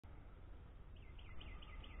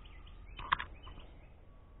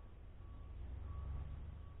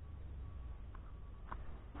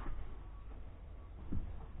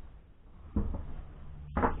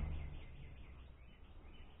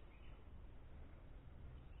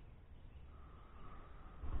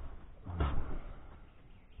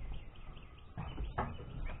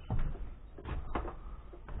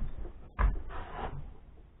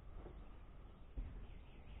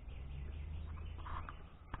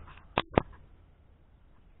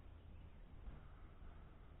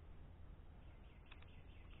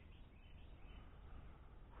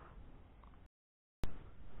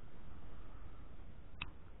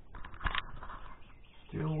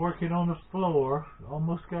working on the floor.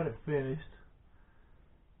 Almost got it finished.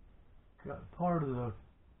 Got part of the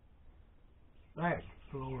back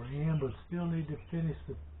floor in, but still need to finish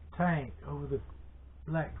the tank over the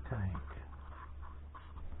black tank.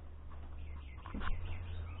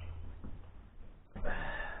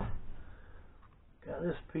 Got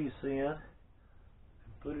this piece in and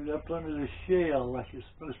put it up under the shell like it's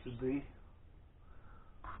supposed to be.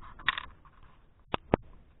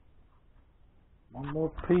 One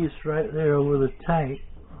more piece right there over the tank.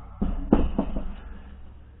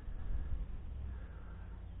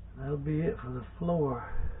 That'll be it for the floor.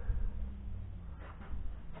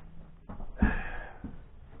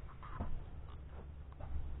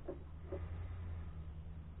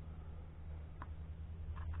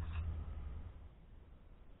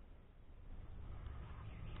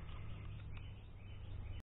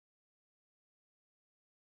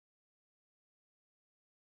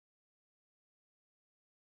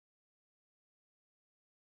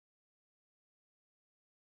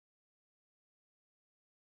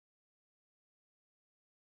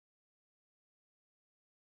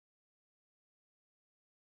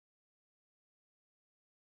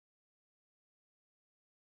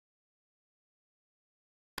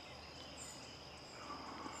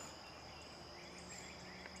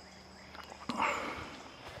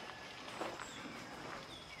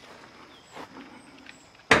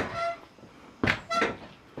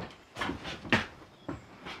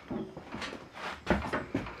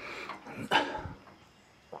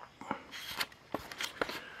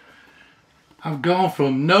 I've gone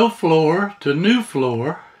from no floor to new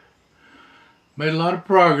floor. Made a lot of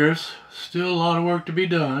progress. Still a lot of work to be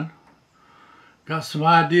done. Got some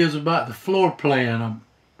ideas about the floor plan I'm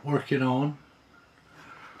working on.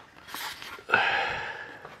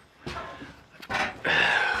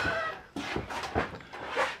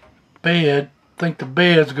 Bed. I think the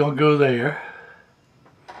bed's gonna go there.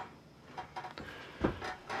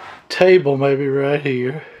 Table maybe right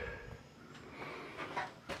here.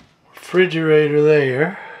 Refrigerator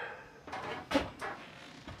there.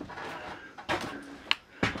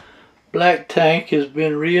 Black tank has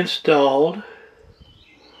been reinstalled.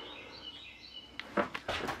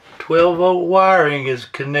 12-volt wiring is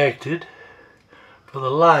connected for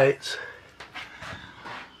the lights.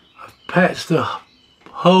 I've patched the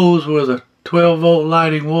hose where the 12-volt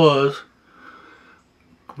lighting was,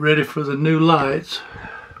 ready for the new lights,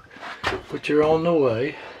 which are on the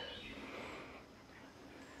way.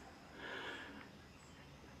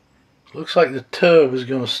 Looks like the tub is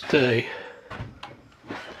going to stay.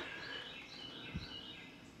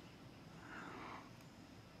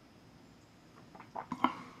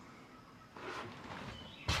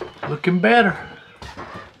 Looking better.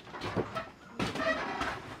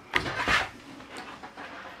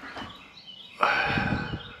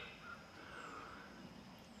 I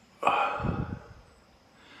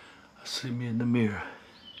see me in the mirror.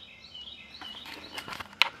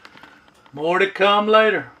 More to come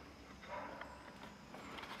later.